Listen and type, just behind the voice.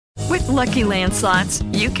Lucky Land Slots,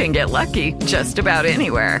 you can get lucky just about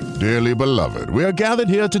anywhere. Dearly beloved, we are gathered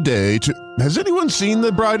here today to... Has anyone seen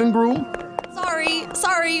the bride and groom?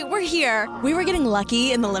 Sorry, we're here. We were getting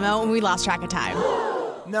lucky in the limo and we lost track of time.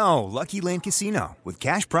 No, Lucky Land Casino, with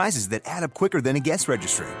cash prizes that add up quicker than a guest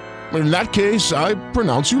registry. In that case, I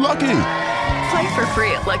pronounce you lucky. Play for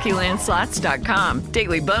free at LuckyLandSlots.com.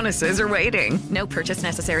 Daily bonuses are waiting. No purchase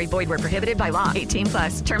necessary. Void where prohibited by law.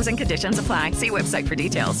 18+. Terms and conditions apply. See website for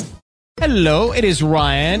details. Hello, it is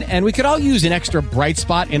Ryan, and we could all use an extra bright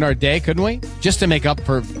spot in our day, couldn't we? Just to make up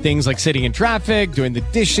for things like sitting in traffic, doing the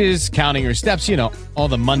dishes, counting your steps, you know, all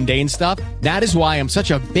the mundane stuff. That is why I'm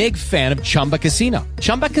such a big fan of Chumba Casino.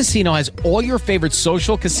 Chumba Casino has all your favorite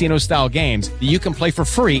social casino-style games that you can play for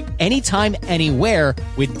free anytime, anywhere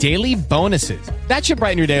with daily bonuses. That should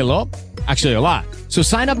brighten your day a little. Actually, a lot. So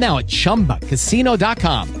sign up now at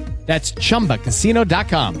ChumbaCasino.com. That's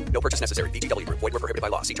ChumbaCasino.com. No purchase necessary. VGW Group. Void where prohibited by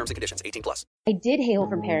law. See terms and conditions. 18+. I did hail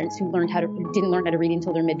from parents who didn't learn how to read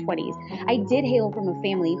until their mid-20s. I did hail from a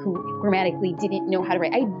family who grammatically didn't know how to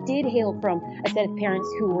write. I did hail from a set of parents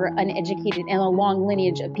who were uneducated and a long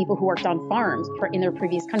lineage of people who worked on farms in their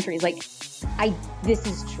previous countries. This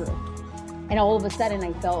is true. And all of a sudden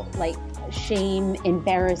I felt like shame,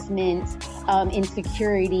 embarrassment,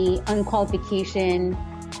 insecurity, unqualification.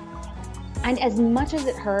 And as much as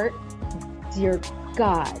it hurt, dear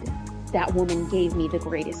God, that woman gave me the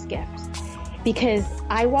greatest gift. Because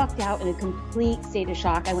I walked out in a complete state of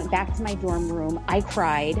shock. I went back to my dorm room. I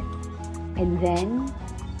cried. And then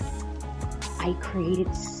I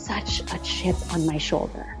created such a chip on my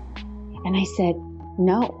shoulder. And I said,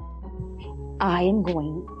 no, I am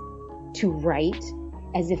going to write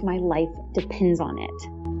as if my life depends on it.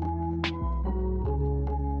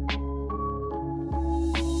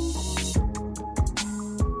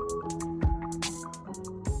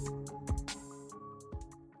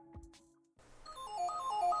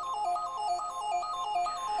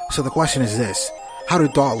 So the question is this: how do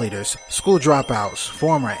thought leaders, school dropouts,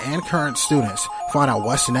 former and current students find out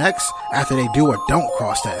what's next after they do or don't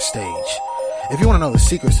cross that stage? If you want to know the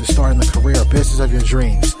secrets to starting the career or business of your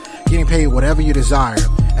dreams, getting paid whatever you desire,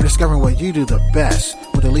 and discovering what you do the best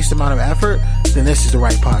with the least amount of effort, then this is the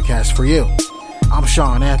right podcast for you. I'm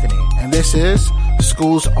Sean Anthony, and this is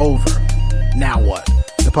School's Over. Now What?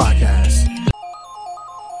 The podcast.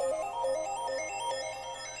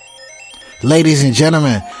 Ladies and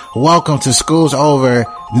gentlemen, welcome to School's Over,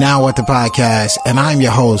 Now What? The podcast, and I'm your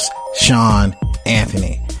host, Sean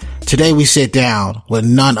Anthony. Today we sit down with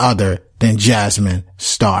none other than Jasmine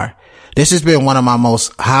Star. This has been one of my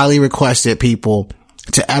most highly requested people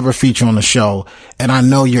to ever feature on the show, and I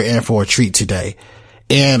know you're in for a treat today.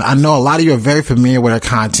 And I know a lot of you are very familiar with her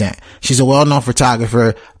content. She's a well-known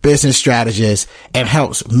photographer, business strategist, and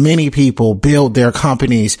helps many people build their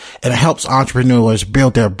companies and helps entrepreneurs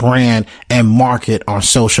build their brand and market on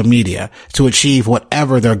social media to achieve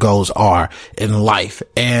whatever their goals are in life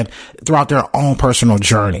and throughout their own personal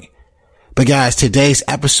journey. But guys, today's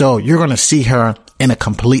episode, you're going to see her in a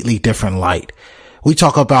completely different light. We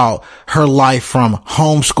talk about her life from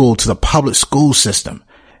homeschool to the public school system,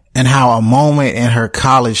 and how a moment in her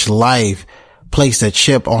college life placed a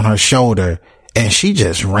chip on her shoulder and she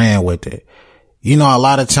just ran with it. You know, a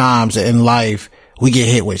lot of times in life, we get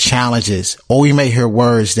hit with challenges or we may hear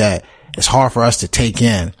words that it's hard for us to take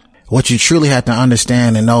in. What you truly have to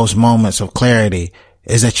understand in those moments of clarity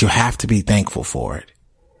is that you have to be thankful for it.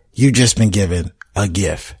 You've just been given a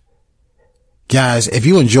gift. Guys, if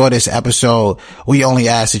you enjoy this episode, we only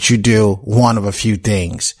ask that you do one of a few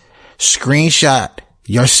things. Screenshot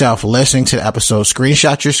yourself listening to the episode,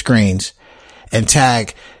 screenshot your screens and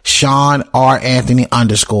tag Sean R. Anthony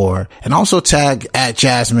 _ and also tag at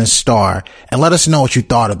Jasmine Star and let us know what you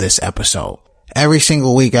thought of this episode. Every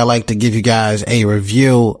single week, I like to give you guys a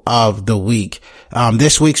review of the week.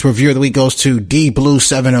 This week's review of the week goes to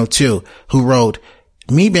DBlue702, who wrote,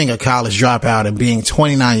 "Me being a college dropout and being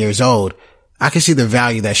 29 years old, I can see the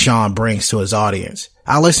value that Sean brings to his audience.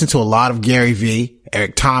 I listen to a lot of Gary Vee,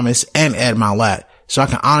 Eric Thomas, and Ed Mylett, so I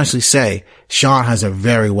can honestly say Sean has a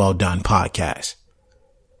very well done podcast."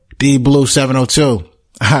 DBlue702,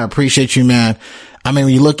 I appreciate you, man. I mean,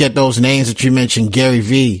 when you look at those names that you mentioned, Gary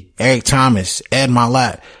Vee, Eric Thomas, Ed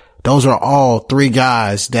Mylett, those are all three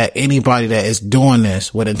guys that anybody that is doing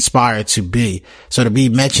this would inspire to be. So to be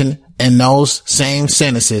mentioned in those same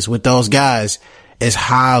sentences with those guys is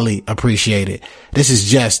highly appreciated. This is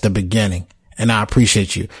just the beginning, and I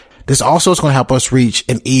appreciate you. This also is going to help us reach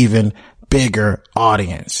an even bigger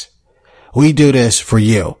audience. We do this for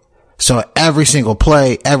you. So every single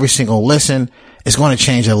play, every single listen is going to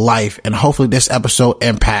change your life. And hopefully this episode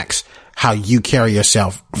impacts how you carry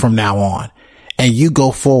yourself from now on. And you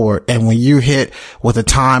go forward. And when you hit with a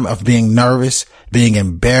time of being nervous, being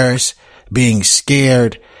embarrassed, being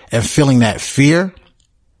scared, and feeling that fear,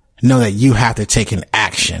 know that you have to take an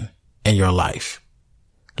action in your life.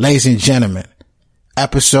 Ladies and gentlemen,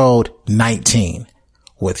 episode 19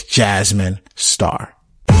 with Jasmine Star.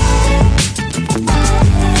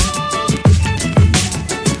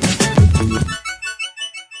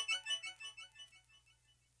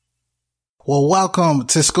 Well, welcome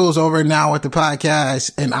to School's Over Now with the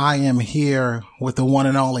podcast, and I am here with the one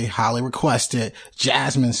and only highly requested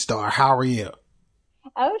Jasmine Star. How are you?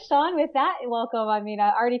 Oh, Sean, with that welcome,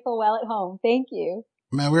 I already feel well at home. Thank you.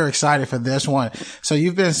 Man, we're excited for this one. So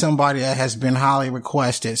you've been somebody that has been highly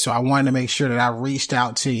requested. So I wanted to make sure that I reached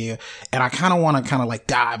out to you, and I kind of want to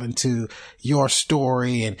dive into your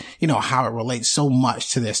story and, how it relates so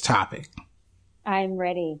much to this topic. I'm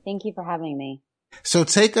ready. Thank you for having me. So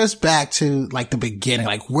take us back to the beginning.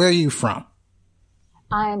 Where are you from?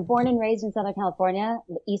 I'm born and raised in Southern California,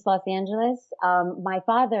 East Los Angeles. My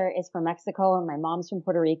father is from Mexico and my mom's from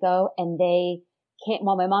Puerto Rico, and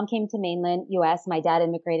my mom came to mainland U.S. My dad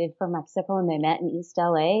immigrated from Mexico, and they met in East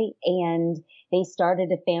L.A. and they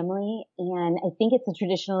started a family. And I think it's a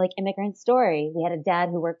traditional immigrant story. We had a dad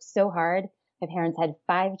who worked so hard. My parents had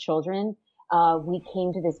 5 children. We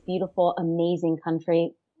came to this beautiful, amazing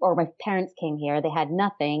country, or my parents came here. They had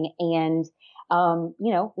nothing. And,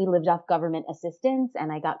 we lived off government assistance,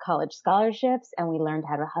 and I got college scholarships, and we learned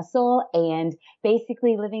how to hustle and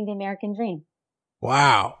basically living the American dream.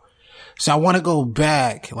 Wow. So I want to go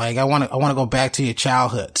back. I want to go back to your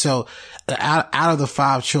childhood. So out of the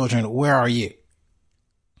 5 children, where are you?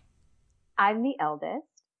 I'm the eldest.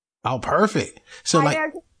 Oh, perfect. So I was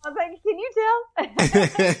like, can you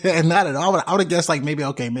tell? Not at all. I would have guessed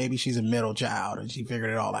maybe she's a middle child and she figured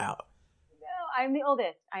it all out. No, I'm the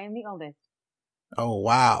oldest. I am the oldest. Oh,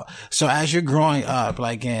 wow. So as you're growing up,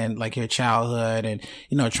 in your childhood and,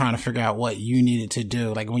 trying to figure out what you needed to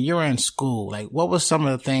do, when you were in school, what was some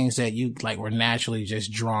of the things that you were naturally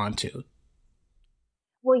just drawn to?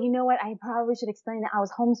 Well, you know what? I probably should explain that I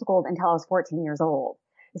was homeschooled until I was 14 years old.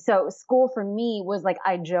 So school for me was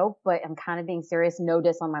I joke, but I'm kind of being serious. No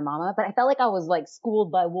diss on my mama, but I felt like I was schooled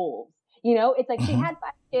by wolves. It's she had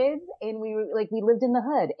 5 kids, and we lived in the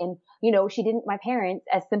hood, and my parents,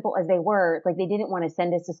 as simple as they were, they didn't want to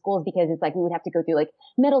send us to schools because it's we would have to go through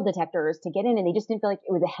metal detectors to get in, and they just didn't feel like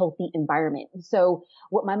it was a healthy environment. So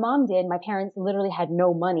what my mom did, my parents literally had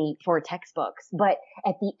no money for textbooks, but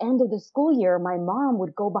at the end of the school year, my mom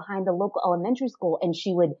would go behind the local elementary school and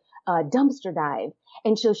she would dumpster dive.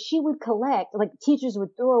 And so she would collect, teachers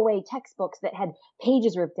would throw away textbooks that had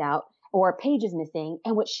pages ripped out or pages missing.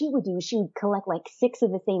 And what she would do, she would collect 6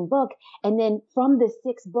 of the same book. And then from the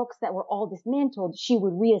 6 books that were all dismantled, she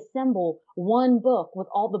would reassemble one book with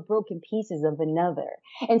all the broken pieces of another.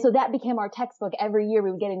 And so that became our textbook. Every year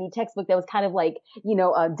we would get a new textbook that was kind of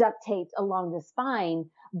duct taped along the spine.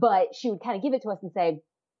 But she would kind of give it to us and say,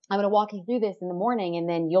 I'm going to walk you through this in the morning, and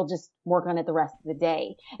then you'll just work on it the rest of the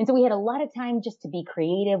day. And so we had a lot of time just to be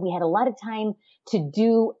creative. We had a lot of time to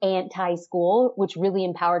do anti-school, which really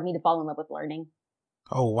empowered me to fall in love with learning.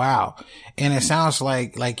 Oh, wow. And it sounds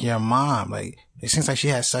like your mom, it seems like she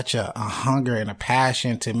had such a hunger and a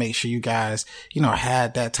passion to make sure you guys,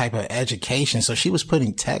 had that type of education. So she was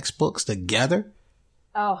putting textbooks together.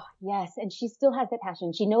 Oh, yes. And she still has that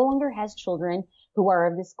passion. She no longer has children who are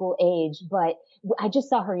of the school age, but I just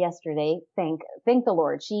saw her yesterday. Thank the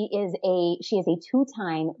Lord. She is a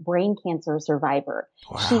 2-time brain cancer survivor.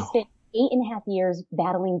 Wow. She spent 8.5 years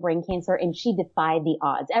battling brain cancer, and she defied the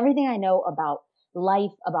odds. Everything I know about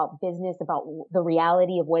life, about business, about the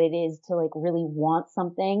reality of what it is to really want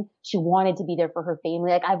something, she wanted to be there for her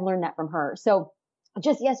family. I've learned that from her. So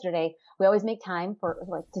just yesterday, we always make time for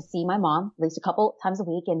to see my mom at least a couple times a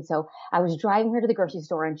week. And so I was driving her to the grocery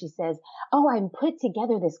store, and she says, oh, I'm put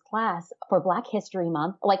together this class for Black History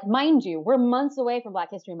Month. Mind you, we're months away from Black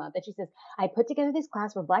History Month. And she says, I put together this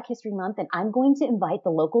class for Black History Month, and I'm going to invite the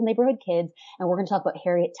local neighborhood kids, and we're going to talk about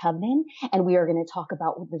Harriet Tubman, and we are going to talk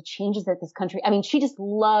about the changes that this country, she just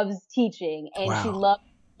loves teaching, and wow. She loves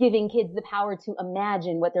giving kids the power to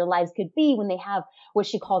imagine what their lives could be when they have what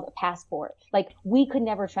she calls a passport. We could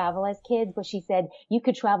never travel as kids, but she said you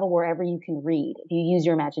could travel wherever you can read if you use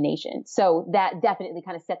your imagination. So that definitely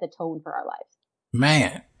kind of set the tone for our lives.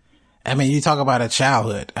 Man. You talk about a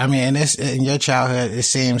childhood. In your childhood, it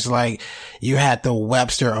seems like you had the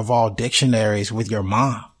Webster of all dictionaries with your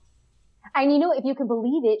mom. And if you can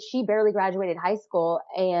believe it, she barely graduated high school,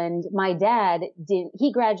 and my dad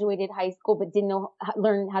he graduated high school, but didn't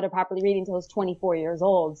learn how to properly read until he was 24 years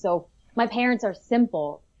old. So my parents are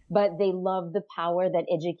simple, but they love the power that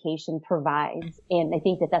education provides. And I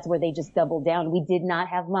think that that's where they just doubled down. We did not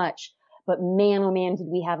have much, but man, oh man, did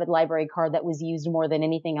we have a library card that was used more than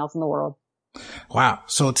anything else in the world. Wow.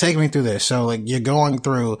 So take me through this. So like you're going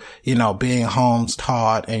through, being homes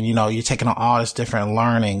taught and, you're taking on all these different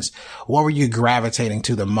learnings. What were you gravitating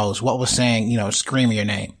to the most? What was saying, screaming your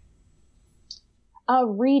name?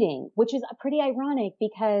 Reading, which is pretty ironic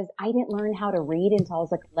because I didn't learn how to read until I was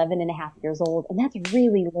like 11 and a half years old. And that's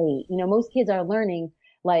really late. Most kids are learning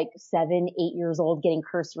like 7, 8 years old, getting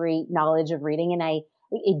cursory knowledge of reading. And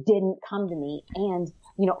it didn't come to me. And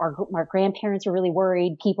our grandparents were really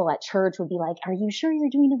worried. People at church would be like, are you sure you're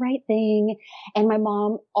doing the right thing? And my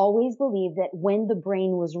mom always believed that when the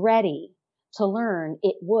brain was ready to learn,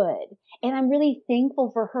 it would. And I'm really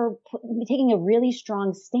thankful for her taking a really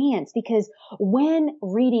strong stance, because when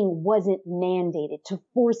reading wasn't mandated to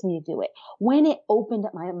force me to do it, when it opened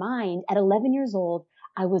up my mind at 11 years old,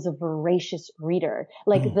 I was a voracious reader.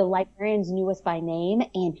 Like the librarians knew us by name,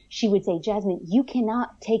 and she would say, Jasmine, you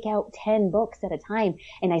cannot take out 10 books at a time.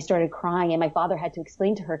 And I started crying, and my father had to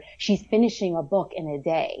explain to her, she's finishing a book in a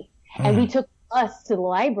day. And we took us to the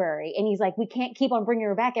library, and he's like, we can't keep on bringing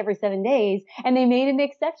her back every 7 days. And they made an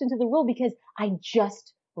exception to the rule because I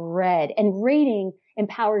just read, and reading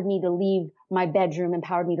empowered me to leave my bedroom,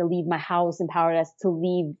 empowered me to leave my house, empowered us to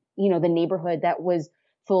leave, the neighborhood that was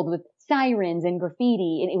filled with sirens and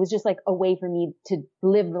graffiti. And it was just like a way for me to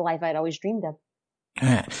live the life I'd always dreamed of.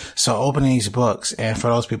 So opening these books, and for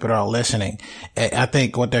those people that are listening, I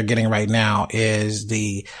think what they're getting right now is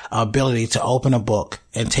the ability to open a book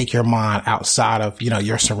and take your mind outside of,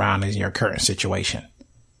 your surroundings, your current situation.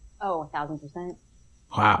 Oh, 1,000%.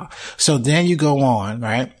 Wow. So then you go on,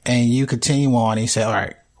 right? And you continue on and you say, all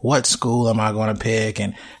right, what school am I going to pick,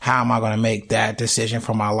 and how am I going to make that decision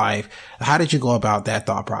for my life? How did you go about that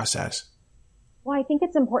thought process? Well, I think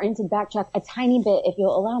it's important to backtrack a tiny bit, if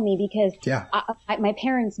you'll allow me, because my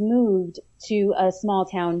parents moved to a small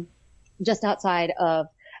town just outside of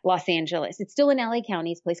Los Angeles. It's still in LA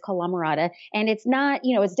County. It's a place called La Mirada. And it's not,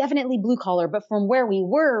 it's definitely blue collar, but from where we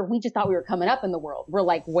were, we just thought we were coming up in the world. We're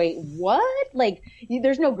like, wait, what? Like,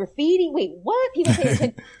 there's no graffiti. Wait, what? People pay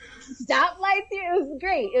attention. Stoplights here. It was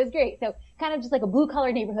great. It was great. So kind of just like a blue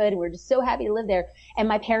collar neighborhood. And we're just so happy to live there. And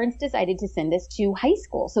my parents decided to send us to high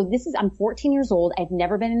school. So I'm 14 years old. I've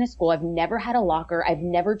never been in a school. I've never had a locker. I've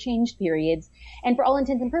never changed periods. And for all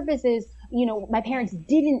intents and purposes, my parents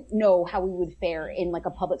didn't know how we would fare in like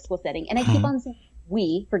a public school setting. And I keep on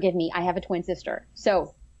saying forgive me, I have a twin sister.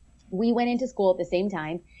 So we went into school at the same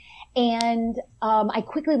time. And I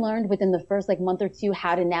quickly learned within the first month or two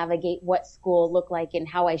how to navigate what school looked like and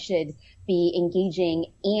how I should be engaging.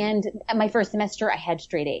 And at my first semester, I had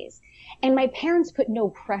straight A's. And my parents put no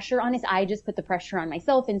pressure on us. I just put the pressure on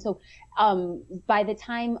myself. And so by the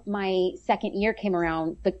time my second year came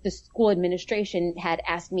around, the school administration had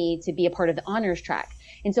asked me to be a part of the honors track.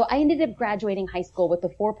 And so I ended up graduating high school with a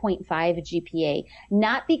 4.5 GPA,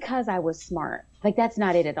 not because I was smart. That's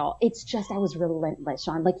not it at all. It's just I was relentless,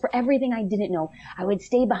 Sean. For everything I didn't know, I would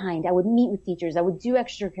stay behind. I would meet with teachers. I would do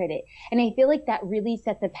extra credit. And I feel like that really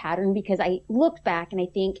set the pattern, because I looked back and I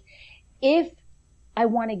think if I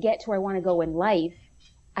want to get to where I want to go in life,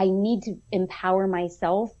 I need to empower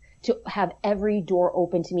myself to have every door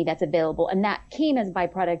open to me that's available. And that came as a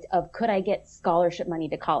byproduct of, could I get scholarship money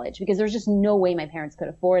to college? Because there's just no way my parents could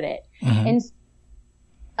afford it. And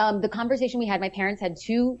the conversation we had, my parents had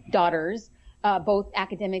 2 daughters, both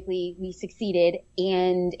academically, we succeeded,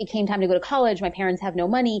 and it came time to go to college. My parents have no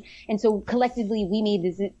money. And so collectively, we made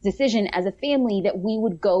this decision as a family that we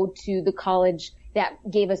would go to the college that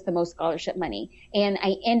gave us the most scholarship money. And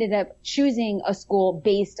I ended up choosing a school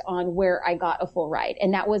based on where I got a full ride.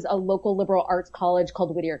 And that was a local liberal arts college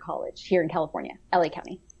called Whittier College here in California, LA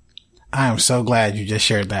County. I am so glad you just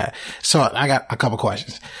shared that. So I got a couple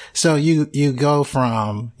questions. So you go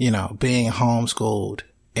from, being homeschooled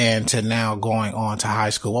and to now going on to high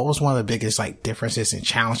school. What was one of the biggest differences and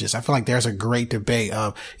challenges? I feel like there's a great debate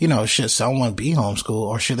of, should someone be homeschooled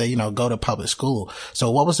or should they, go to public school? So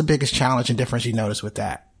what was the biggest challenge and difference you noticed with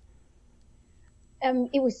that?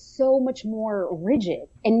 It was so much more rigid.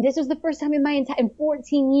 And this was the first time in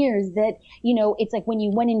 14 years that, it's like when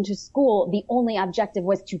you went into school, the only objective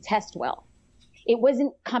was to test well. It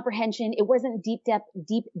wasn't comprehension. It wasn't deep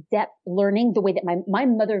depth learning the way that my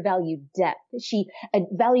mother valued depth. She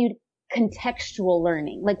valued contextual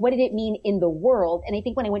learning. What did it mean in the world? And I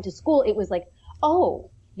think when I went to school, it was like, oh,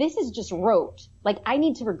 this is just rote. I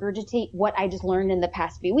need to regurgitate what I just learned in the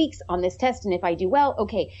past few weeks on this test. And if I do well,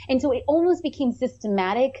 okay. And so it almost became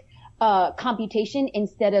systematic computation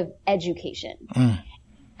instead of education.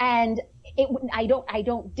 And I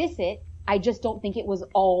don't diss it. I just don't think it was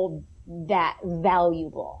all that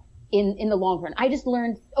valuable in the long run. I just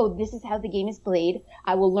learned, this is how the game is played.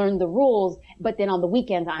 I will learn the rules, but then on the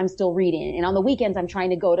weekends, I'm still reading. And on the weekends, I'm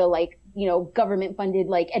trying to go to government funded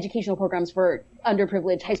educational programs for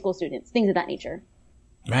underprivileged high school students, things of that nature.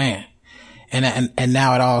 Man. And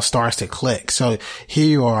now it all starts to click. So here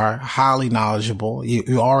you are, highly knowledgeable.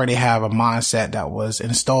 You already have a mindset that was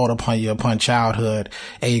installed upon you upon childhood,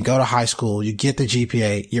 and you go to high school, you get the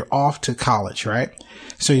GPA, you're off to college, right?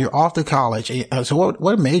 So you're off to college. So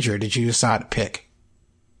what major did you decide to pick?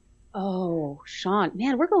 Oh, Sean,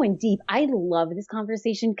 man, we're going deep. I love this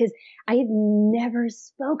conversation because I have never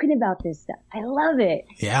spoken about this stuff. I love it.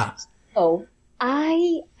 Yeah. So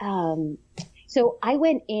I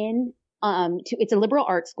went in it's a liberal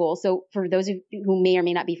arts school. So for those of you who may or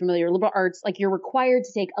may not be familiar, liberal arts, you're required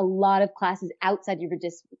to take a lot of classes outside of your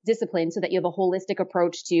discipline so that you have a holistic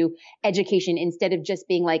approach to education instead of just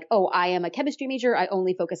being I am a chemistry major. I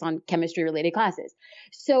only focus on chemistry related classes.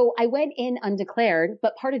 So I went in undeclared,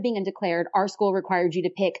 but part of being undeclared, our school required you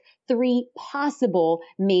to pick 3 possible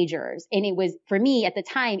majors. And it was, for me at the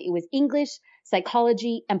time, it was English,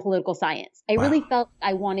 psychology, and political science. I really felt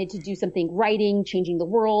I wanted to do something writing, changing the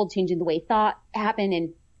world, changing the way thought happened.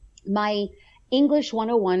 And my English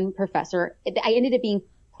 101 professor, I ended up being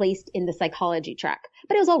placed in the psychology track,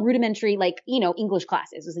 but it was all rudimentary, English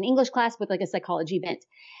classes. It was an English class with a psychology bent.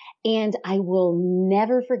 And I will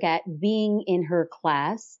never forget being in her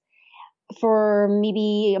class for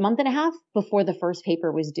maybe a month and a half before the first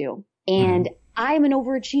paper was due. And I'm an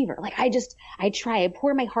overachiever. I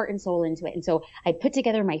pour my heart and soul into it. And so I put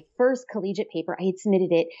together my first collegiate paper. I had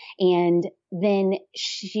submitted it, and then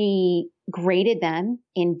she graded them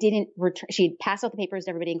and didn't return. She passed out the papers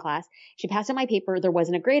to everybody in class. She passed out my paper. There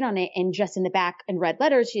wasn't a grade on it. And just in the back in red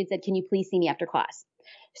letters, she had said, "Can you please see me after class?"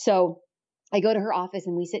 So I go to her office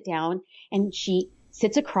and we sit down, and she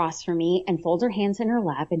sits across from me and folds her hands in her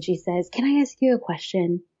lap. And she says, "Can I ask you a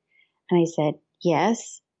question?" And I said,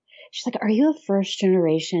 "Yes." She's like, "Are you a first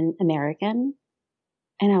generation American?"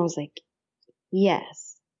 And I was like,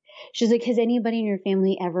 "Yes." She's like, "Has anybody in your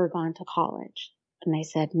family ever gone to college?" And I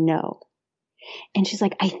said, "No." And she's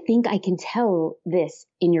like, "I think I can tell this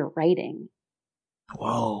in your writing."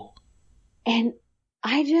 Whoa. And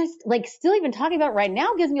I just still even talking about it right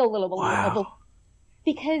now gives me a little bit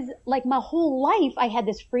because my whole life I had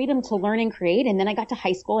this freedom to learn and create. And then I got to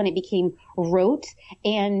high school and it became rote.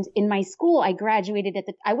 And in my school, I graduated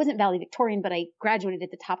I wasn't valedictorian, but I graduated at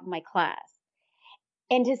the top of my class.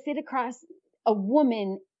 And to sit across a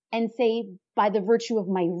woman and say, by the virtue of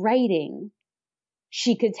my writing,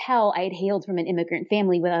 she could tell I had hailed from an immigrant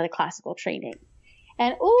family without a classical training.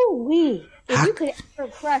 And if you could ever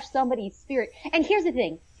crush somebody's spirit. And here's the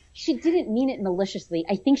thing. She didn't mean it maliciously.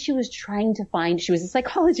 I think she was trying to she was a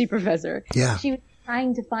psychology professor. Yeah. She was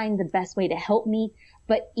trying to find the best way to help me.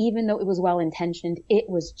 But even though it was well-intentioned, it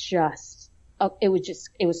was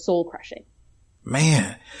soul crushing.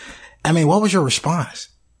 Man. I mean, what was your response?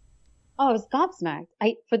 Oh, I was gobsmacked.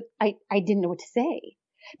 I didn't know what to say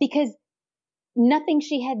because nothing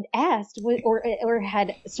she had asked or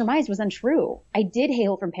had surmised was untrue. I did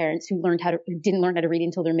hail from parents who didn't learn how to read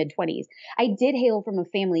until their mid-20s. I did hail from a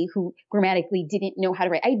family who grammatically didn't know how to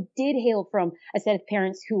write. I did hail from a set of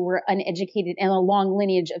parents who were uneducated and a long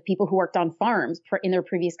lineage of people who worked on farms in their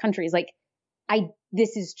previous countries.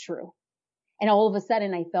 This is true. And all of a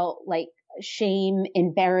sudden I felt shame,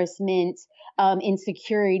 embarrassment,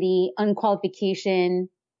 insecurity, unqualification.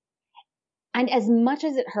 And as much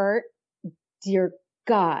as it hurt, dear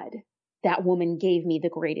God, that woman gave me the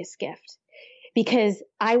greatest gift because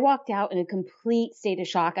I walked out in a complete state of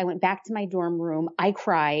shock. I went back to my dorm room. I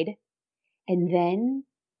cried. And then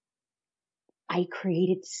I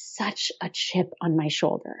created such a chip on my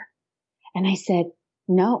shoulder. And I said,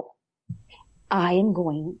 no, I am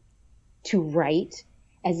going to write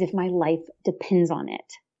as if my life depends on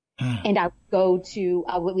it. And I would go to,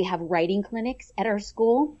 we have writing clinics at our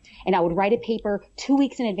school, and I would write a paper 2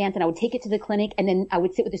 weeks in advance, and I would take it to the clinic, and then I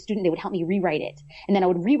would sit with a student. They would help me rewrite it. And then I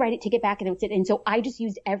would rewrite it, take it back, and I would sit. And so I just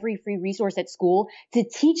used every free resource at school to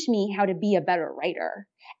teach me how to be a better writer.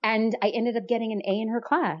 And I ended up getting an A in her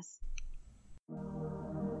class.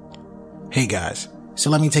 Hey guys,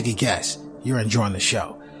 so let me take a guess. You're enjoying the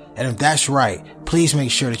show. And if that's right, please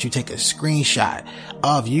make sure that you take a screenshot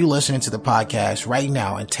of you listening to the podcast right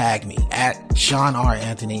now and tag me at Sean R.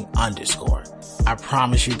 Anthony _. I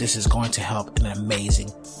promise you this is going to help in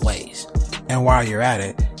amazing ways. And while you're at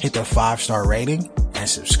it, hit the 5-star rating and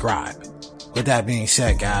subscribe. With that being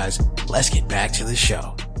said, guys, let's get back to the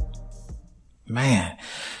show. Man,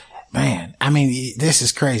 I mean, this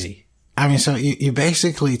is crazy. I mean, so you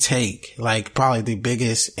basically take like probably the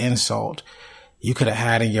biggest insult you could have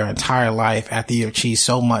had in your entire life after you achieved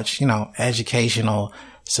so much, educational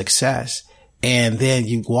success. And then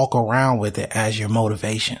you walk around with it as your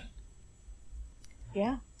motivation.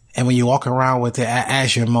 Yeah. And when you walk around with it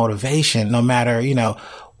as your motivation, no matter,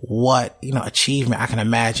 what, achievement I can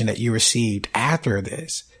imagine that you received after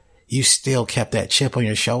this, you still kept that chip on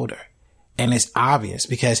your shoulder. And it's obvious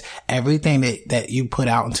because everything that you put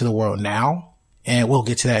out into the world now, and we'll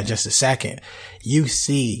get to that in just a second, you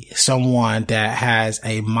see someone that has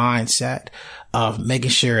a mindset of making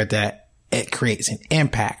sure that it creates an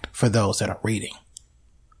impact for those that are reading.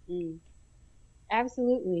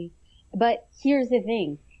 Absolutely. But here's the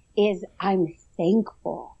thing is I'm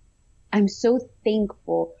thankful. I'm so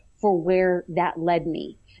thankful for where that led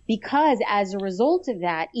me. Because as a result of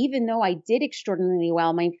that, even though I did extraordinarily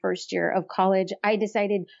well my first year of college, I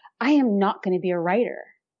decided I am not going to be a writer.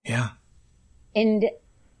 Yeah. And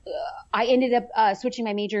I ended up switching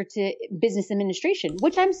my major to business administration,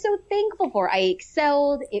 which I'm so thankful for. I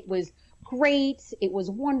excelled. It was great. It was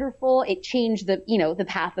wonderful. It changed the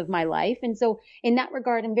path of my life. And so in that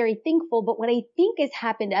regard, I'm very thankful. But what I think has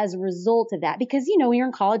happened as a result of that, because, when you're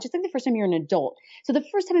in college, it's like the first time you're an adult. So the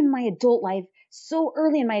first time in my adult life, so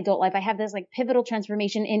early in my adult life, I have this like pivotal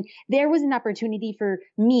transformation, and there was an opportunity for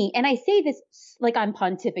me. And I say this like I'm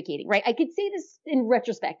pontificating, right? I could say this in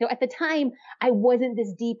retrospect. Now, at the time, I wasn't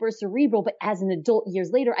this deep or cerebral, but as an adult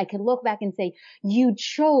years later, I can look back and say, you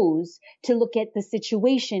chose to look at the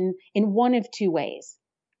situation in one of two ways.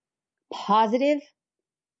 Positive,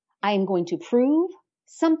 I am going to prove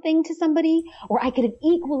something to somebody, or I could have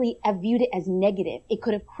equally viewed it as negative. It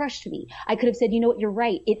could have crushed me. I could have said, you know what, you're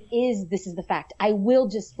right. This is the fact. I will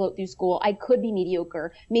just float through school. I could be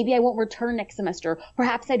mediocre. Maybe I won't return next semester.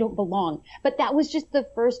 Perhaps I don't belong. But that was just the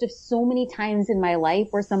first of so many times in my life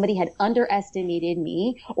where somebody had underestimated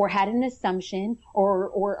me or had an assumption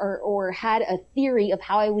or had a theory of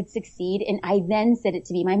how I would succeed. And I then said it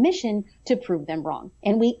to be my mission to prove them wrong.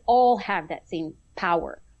 And we all have that same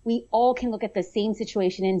power. We all can look at the same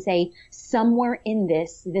situation and say, somewhere in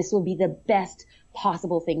this will be the best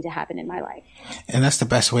possible thing to happen in my life. And that's the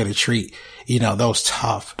best way to treat,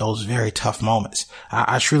 those very tough moments.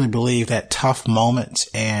 I truly believe that tough moments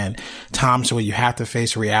and times where you have to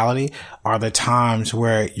face reality are the times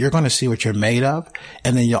where you're going to see what you're made of.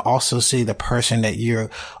 And then you'll also see the person that you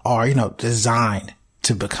are, designed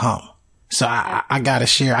to become. So I gotta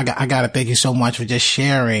share. I gotta thank you so much for just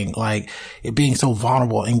sharing, like it being so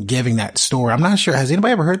vulnerable and giving that story. I'm not sure. Has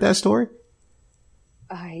anybody ever heard that story?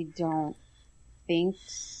 I don't think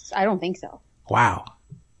so. Wow.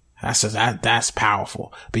 That's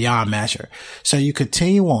powerful beyond measure. So you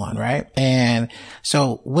continue on, right? And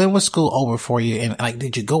so when was school over for you? And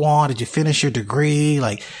did you go on? Did you finish your degree?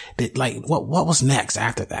 What was next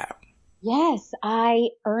after that? Yes, I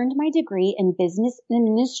earned my degree in business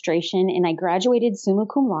administration and I graduated summa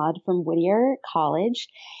cum laude from Whittier College,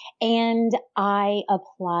 and I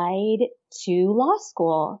applied to law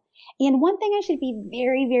school. And one thing I should be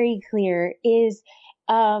very, very clear is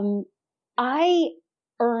I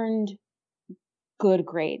earned good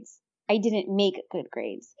grades. I didn't make good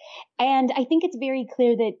grades. And I think it's very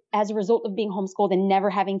clear that as a result of being homeschooled and never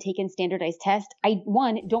having taken standardized tests, I,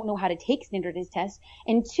 one, don't know how to take standardized tests.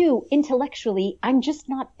 And two, intellectually, I'm just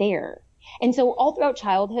not there. And so all throughout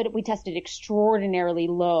childhood, we tested extraordinarily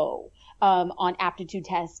low on aptitude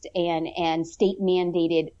tests and state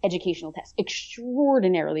mandated educational tests,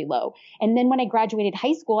 extraordinarily low. And then when I graduated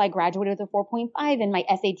high school, I graduated with a 4.5 and my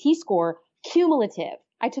SAT score cumulative,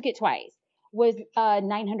 I took it twice, was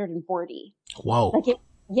 940. Whoa.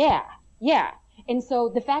 Yeah. And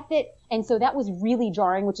so that was really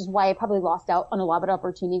jarring, which is why I probably lost out on a lot of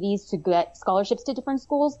opportunities to get scholarships to different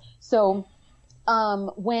schools. So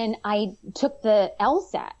when I took the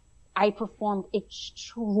LSAT, I performed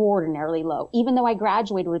extraordinarily low, even though I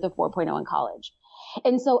graduated with a 4.0 in college.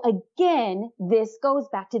 And so again, this goes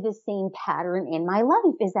back to the same pattern in my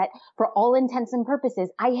life, is that for all intents and purposes,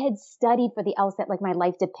 I had studied for the LSAT like my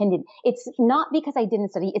life depended. It's not because I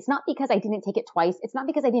didn't study. It's not because I didn't take it twice. It's not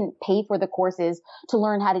because I didn't pay for the courses to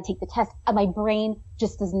learn how to take the test. My brain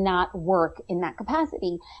just does not work in that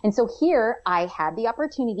capacity. And so here I had the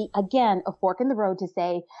opportunity, again, a fork in the road, to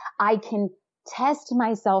say, I can test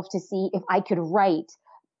myself to see if I could write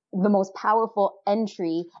the most powerful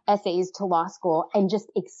entry essays to law school and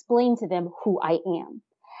just explain to them who I am.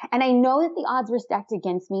 And I know that the odds were stacked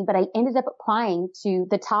against me, but I ended up applying to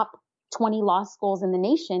the top 20 law schools in the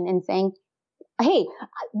nation and saying, Hey,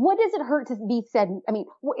 what does it hurt to be said? I mean,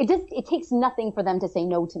 it takes nothing for them to say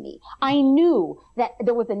no to me. I knew that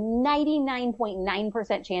there was a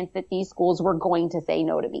 99.9% chance that these schools were going to say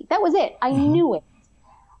no to me. That was it. I knew it,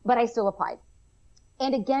 but I still applied.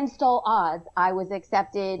 And against all odds, I was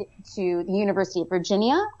accepted to the University of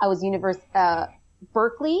Virginia. I was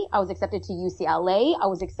Berkeley. I was accepted to UCLA. I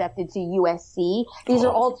was accepted to USC. These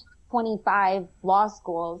are all 25 law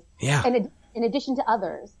schools. Yeah. And in addition to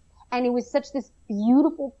others. And it was such this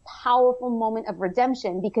beautiful, powerful moment of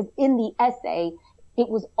redemption because in the essay, it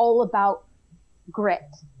was all about grit.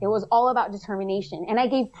 It was all about determination. And I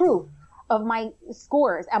gave proof of my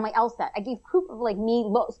scores at my LSAT. I gave proof of like me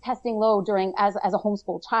testing low as a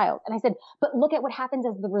homeschool child. And I said, but look at what happens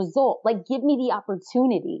as the result. Like, give me the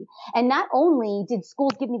opportunity. And not only did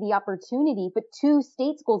schools give me the opportunity, but 2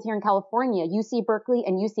 state schools here in California, UC Berkeley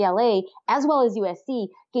and UCLA, as well as USC,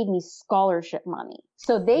 gave me scholarship money.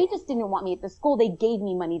 So they just didn't want me at the school. They gave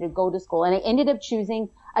me money to go to school. And I ended up choosing,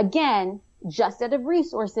 again, just out of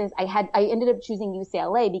resources, I ended up choosing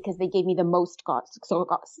UCLA because they gave me the most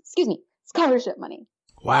scholarship money.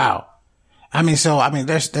 Wow. There's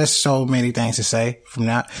so many things to say from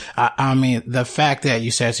that. I mean, the fact that you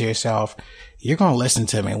said to yourself, you're going to listen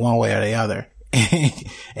to me one way or the other.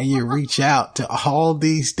 And you reach out to all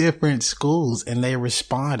these different schools and they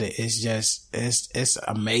responded. It's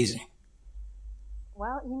amazing.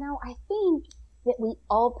 Well, I think that we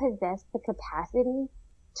all possess the capacity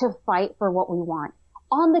to fight for what we want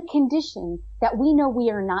on the condition that we know we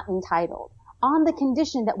are not entitled, on the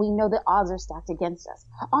condition that we know the odds are stacked against us,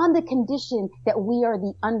 on the condition that we are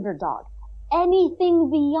the underdog. Anything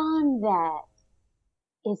beyond that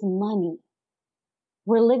is money.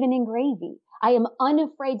 We're living in gravy. I am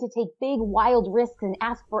unafraid to take big, wild risks and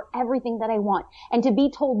ask for everything that I want. And to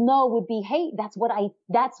be told no would be, hey, that's what I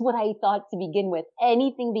thought to begin with.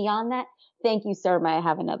 Anything beyond that, thank you, sir. May I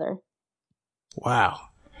have another? Wow.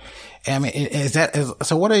 I mean,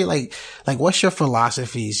 so what are you like, what's your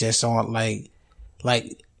philosophies just on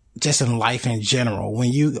like just in life in general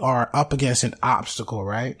when you are up against an obstacle,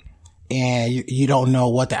 right? And you don't know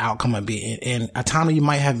what the outcome would be. And a time you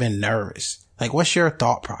might have been nervous. Like, what's your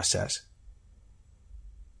thought process?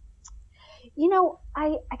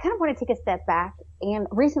 I kind of want to take a step back. And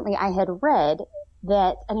recently I had read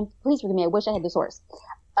that, and please forgive me, I wish I had the source.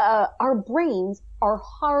 Our brains are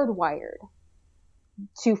hardwired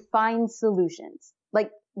to find solutions.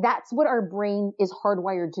 Like, that's what our brain is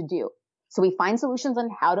hardwired to do. So we find solutions on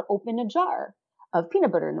how to open a jar of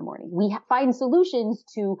peanut butter in the morning. We find solutions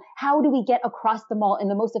to how do we get across the mall in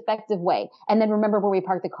the most effective way, and then remember where we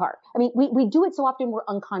park the car. I mean, we do it so often we're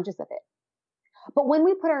unconscious of it. But when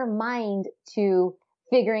we put our mind to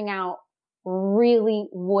figuring out really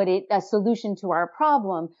a solution to our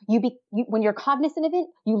problem, when you're cognizant of it,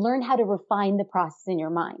 you learn how to refine the process in your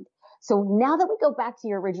mind. So now that we go back to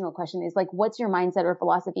your original question is like, what's your mindset or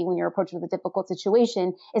philosophy when you're approached with a difficult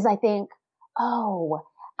situation? Is I think, oh,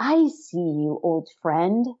 I see you, old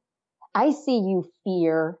friend. I see you,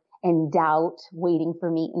 fear and doubt waiting for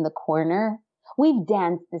me in the corner. We've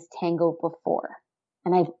danced this tango before,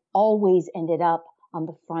 and I've always ended up on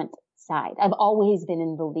the front side. I've always been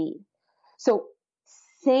in the lead. So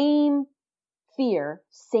same fear,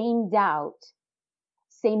 same doubt,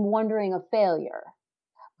 same wondering of failure.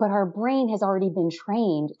 But our brain has already been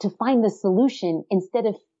trained to find the solution instead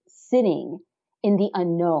of sitting in the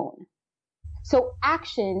unknown. So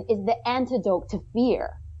action is the antidote to fear.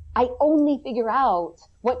 I only figure out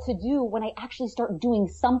what to do when I actually start doing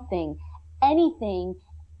something, anything,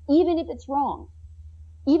 even if it's wrong.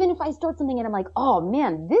 Even if I start something and I'm like, oh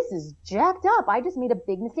man, this is jacked up. I just made a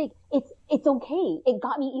big mistake. It's okay. It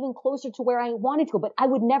got me even closer to where I wanted to, but I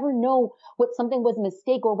would never know what something was a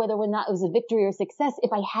mistake or whether or not it was a victory or success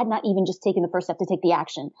if I had not even just taken the first step to take the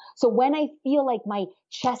action. So when I feel like my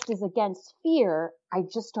chest is against fear, I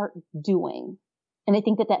just start doing. And I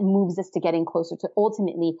think that moves us to getting closer to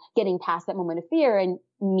ultimately getting past that moment of fear and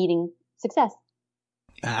meeting success.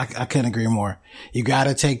 I couldn't agree more. You got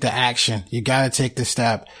to take the action. You got to take the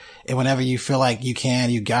step. And whenever you feel like you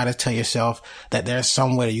can, you got to tell yourself that there's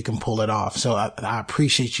some way that you can pull it off. So I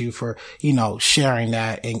appreciate you for, sharing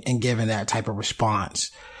that and giving that type of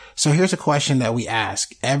response. So here's a question that we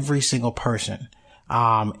ask every single person.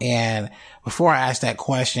 And before I ask that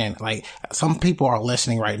question, like, some people are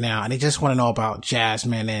listening right now and they just want to know about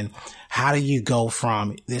Jasmine and how do you go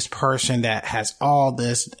from this person that has all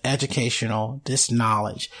this this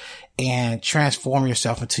knowledge and transform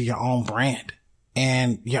yourself into your own brand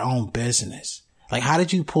and your own business? Like, how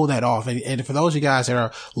did you pull that off? And for those of you guys that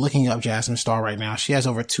are looking up Jasmine Star right now, she has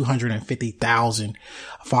over 250,000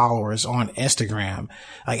 followers on Instagram.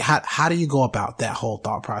 Like, how do you go about that whole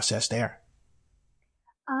thought process there?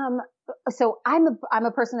 So I'm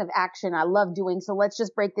a person of action. I love doing. So let's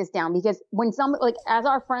just break this down, because when like, as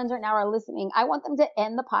our friends right now are listening, I want them to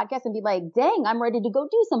end the podcast and be like, dang, I'm ready to go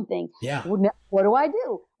do something. Yeah. What do I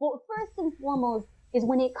do? Well, first and foremost is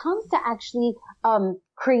when it comes to actually,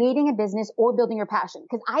 creating a business or building your passion.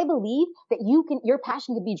 Cause I believe that your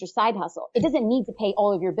passion could be your side hustle. It doesn't need to pay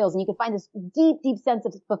all of your bills, and you can find this deep, deep sense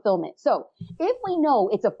of fulfillment. So if we know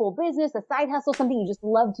it's a full business, a side hustle, something you just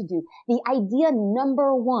love to do, the idea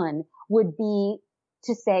number one would be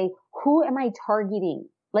to say, who am I targeting?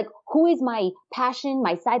 Like, who is my passion,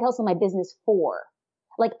 my side hustle, my business for?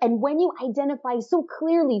 Like, and when you identify so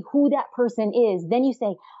clearly who that person is, then you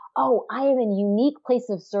say, oh, I am in a unique place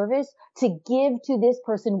of service to give to this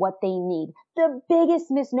person what they need. The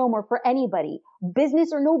biggest misnomer for anybody, business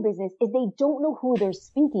or no business, is they don't know who they're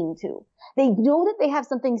speaking to. They know that they have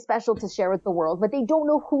something special to share with the world, but they don't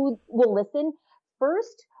know who will listen.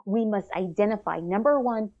 First, we must identify, number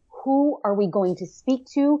one, who are we going to speak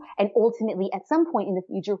to? And ultimately, at some point in the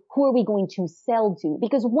future, who are we going to sell to?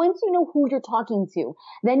 Because once you know who you're talking to,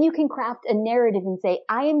 then you can craft a narrative and say,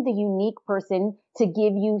 I am the unique person to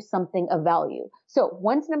give you something of value. So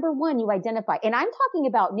once, number one, you identify, and I'm talking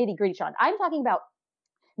about nitty gritty, Sean. I'm talking about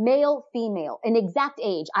male, female, an exact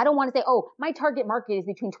age. I don't want to say, oh, my target market is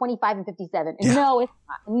between 25 and 57. Yeah. No, it's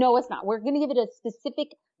not. No, it's not. We're going to give it a specific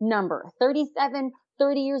number, 37,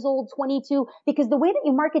 30 years old, 22, because the way that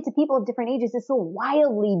you market to people of different ages is so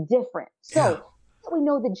wildly different. So now that we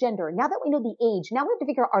know the gender, now that we know the age, now we have to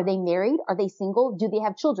figure out, are they married? Are they single? Do they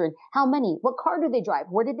have children? How many? What car do they drive?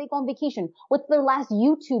 Where did they go on vacation? What's their last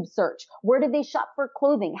YouTube search? Where did they shop for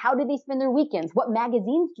clothing? How do they spend their weekends? What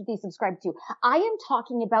magazines do they subscribe to? I am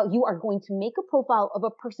talking about, you are going to make a profile of a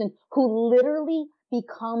person who literally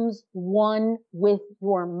becomes one with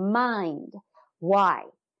your mind. Why?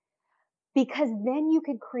 Because then you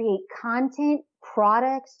could create content,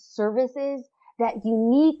 products, services that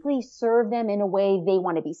uniquely serve them in a way they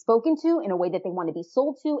want to be spoken to, in a way that they want to be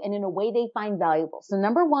sold to, and in a way they find valuable. So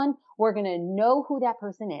number one, we're going to know who that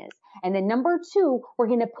person is. And then number two, we're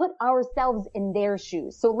going to put ourselves in their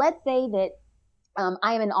shoes. So let's say that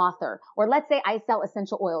I am an author, or let's say I sell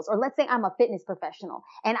essential oils, or let's say I'm a fitness professional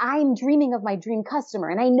and I'm dreaming of my dream customer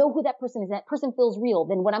and I know who that person is and that person feels real.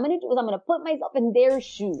 Then what I'm going to do is I'm going to put myself in their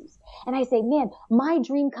shoes. And I say, man, my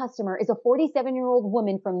dream customer is a 47-year-old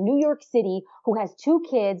woman from New York City who has 2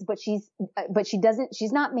 kids, but she's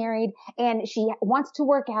not married, and she wants to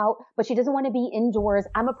work out, but she doesn't want to be indoors.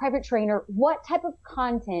 I'm a private trainer. What type of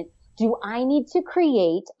content do I need to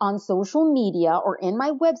create on social media or in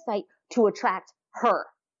my website to attract her?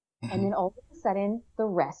 And then all of a sudden, the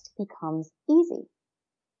rest becomes easy.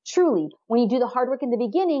 Truly, when you do the hard work in the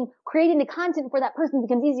beginning, creating the content for that person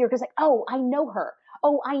becomes easier, because like, oh, I know her.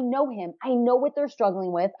 Oh, I know him. I know what they're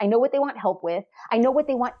struggling with. I know what they want help with. I know what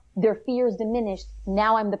they want, their fears diminished.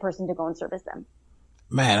 Now I'm the person to go and service them.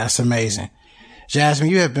 Man, that's amazing. Jasmine,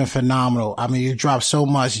 you have been phenomenal. I mean, you dropped so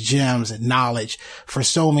much gems and knowledge for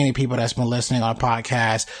so many people that's been listening on the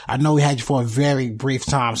podcast. I know we had you for a very brief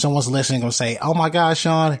time. Someone's listening going to say, oh my gosh,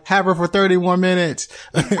 Sean, have her for 31 minutes.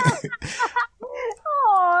 Oh,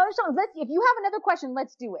 Sean, if you have another question,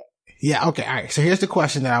 let's do it. Yeah. Okay. All right. So here's the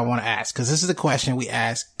question that I want to ask, because this is the question we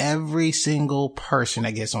ask every single person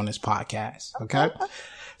that gets on this podcast. Okay.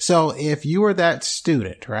 So if you were that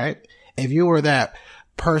student, right? If you were that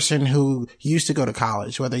person who used to go to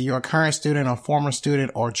college, whether you're a current student or former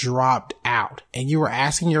student or dropped out, and you were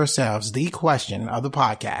asking yourselves the question of the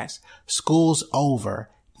podcast, school's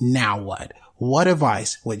over, now what? What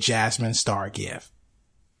advice would Jasmine Star give?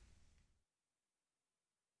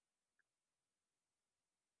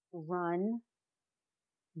 Run.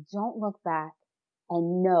 Don't look back,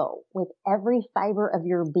 and know with every fiber of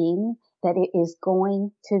your being that it is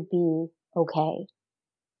going to be okay.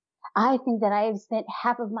 I think that I have spent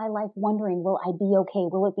half of my life wondering, will I be okay?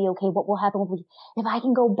 Will it be okay? What will happen? If I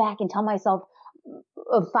can go back and tell myself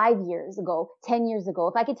 5 years ago, 10 years ago,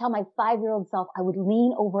 if I could tell my 5-year-old self, I would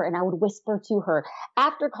lean over and I would whisper to her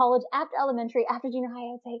after college, after elementary, after junior high,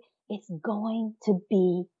 I would say, it's going to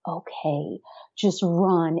be okay. Just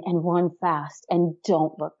run and run fast and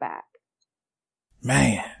don't look back.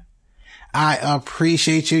 Man, I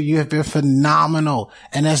appreciate you. You have been phenomenal.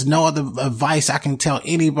 And there's no other advice I can tell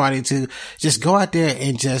anybody to just go out there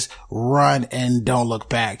and just run and don't look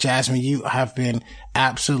back. Jasmine, you have been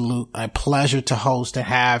a pleasure to host and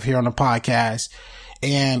have here on the podcast.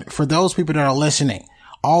 And for those people that are listening,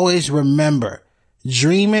 always remember,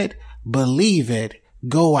 dream it, believe it,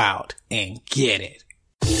 go out and get it.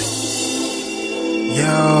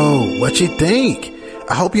 Yo, what you think?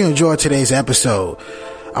 I hope you enjoyed today's episode.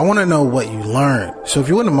 I want to know what you learned. So if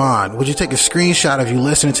you wouldn't mind, would you take a screenshot of you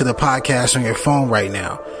listening to the podcast on your phone right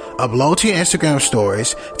now? Upload to your Instagram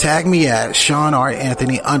stories, tag me at Sean R.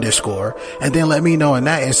 Anthony _, and then let me know in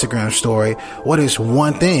that Instagram story what is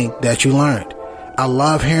one thing that you learned. I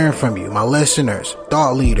love hearing from you, my listeners,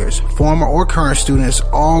 thought leaders, former or current students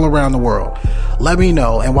all around the world. Let me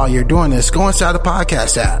know, and while you're doing this, go inside the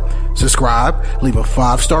podcast app, subscribe, leave a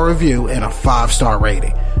 5-star review and a 5-star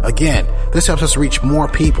rating. Again, this helps us reach more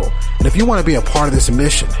people. And if you want to be a part of this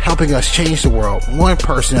mission, helping us change the world one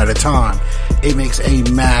person at a time, it makes a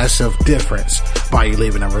massive difference by you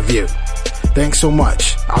leaving a review. Thanks so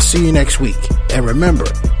much. I'll see you next week. And remember,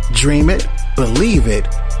 dream it, believe it,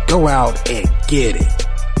 go out and get it.